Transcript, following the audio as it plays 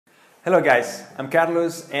Hello guys, I'm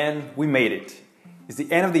Carlos and we made it. It's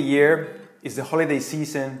the end of the year, it's the holiday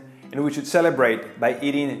season, and we should celebrate by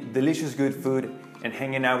eating delicious good food and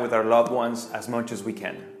hanging out with our loved ones as much as we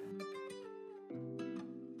can.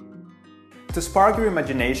 To spark your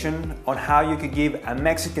imagination on how you could give a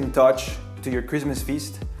Mexican touch to your Christmas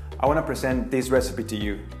feast, I want to present this recipe to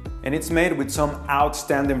you. And it's made with some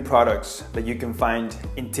outstanding products that you can find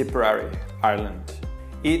in Tipperary, Ireland.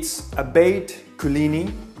 It's a baked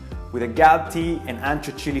Cooleeney with a Galtee and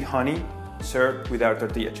Ancho chili honey served with our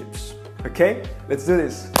tortilla chips. Okay, let's do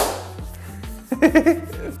this.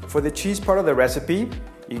 For the cheese part of the recipe,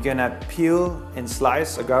 you're gonna peel and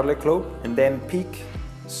slice a garlic clove and then pick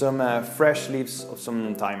some fresh leaves of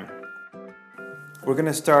some thyme. We're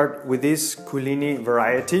gonna start with this Cooleeney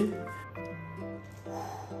variety.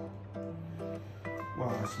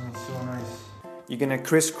 Wow, it smells so nice. You're gonna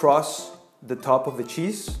crisscross the top of the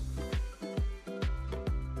cheese.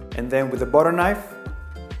 And then with a butter knife,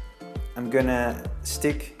 I'm gonna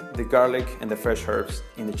stick the garlic and the fresh herbs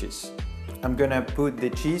in the cheese. I'm gonna put the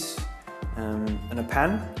cheese in a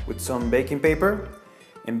pan with some baking paper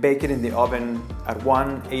and bake it in the oven at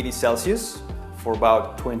 180 Celsius for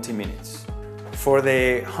about 20 minutes. For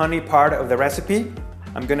the honey part of the recipe,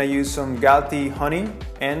 I'm gonna use some Galtee honey,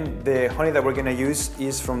 and the honey that we're gonna use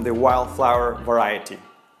is from the wildflower variety.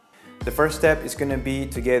 The first step is gonna be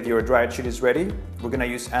to get your dried chilies ready. We're gonna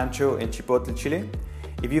use ancho and chipotle chili.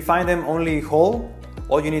 If you find them only whole,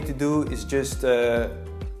 all you need to do is just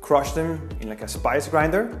crush them in like a spice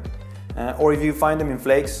grinder. Or if you find them in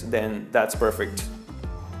flakes, then that's perfect.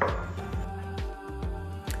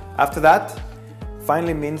 After that,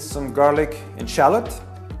 finely mince some garlic and shallot.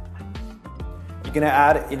 You're gonna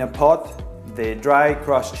add in a pot the dry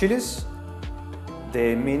crushed chilies,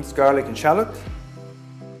 the minced garlic and shallot,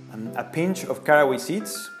 a pinch of caraway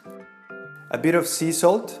seeds, a bit of sea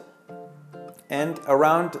salt, and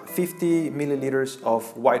around 50 milliliters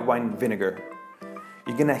of white wine vinegar.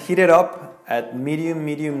 You're gonna heat it up at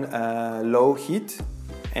medium-low heat,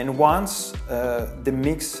 and once the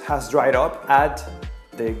mix has dried up, add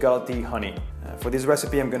the Galtee honey. For this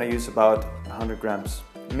recipe, I'm gonna use about 100 grams.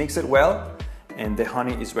 Mix it well, and the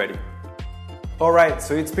honey is ready. All right,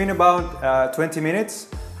 so it's been about 20 minutes.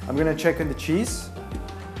 I'm gonna check on the cheese.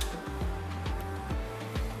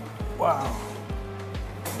 Wow,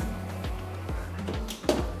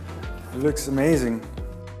 it looks amazing.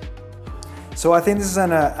 So I think this is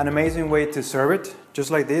an amazing way to serve it. Just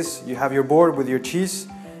like this, you have your board with your cheese,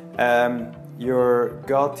 your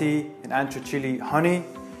Galtee and ancho chili honey,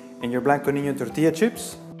 and your Blanco tortilla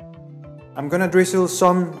chips. I'm gonna drizzle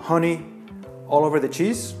some honey all over the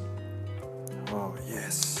cheese. Oh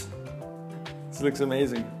yes, this looks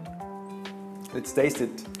amazing. Let's taste it.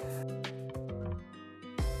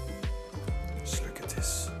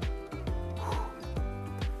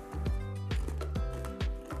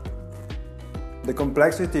 The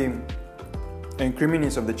complexity and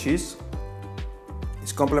creaminess of the cheese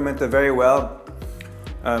is complemented very well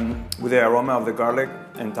with the aroma of the garlic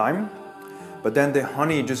and thyme, but then the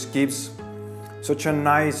honey just gives such a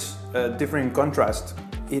nice different contrast.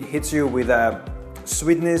 It hits you with a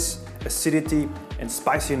sweetness, acidity, and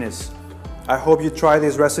spiciness. I hope you try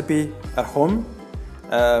this recipe at home.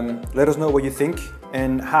 Let us know what you think,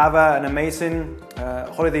 and have an amazing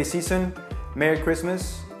holiday season. Merry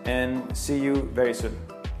Christmas, and see you very soon.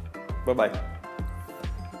 Bye-bye.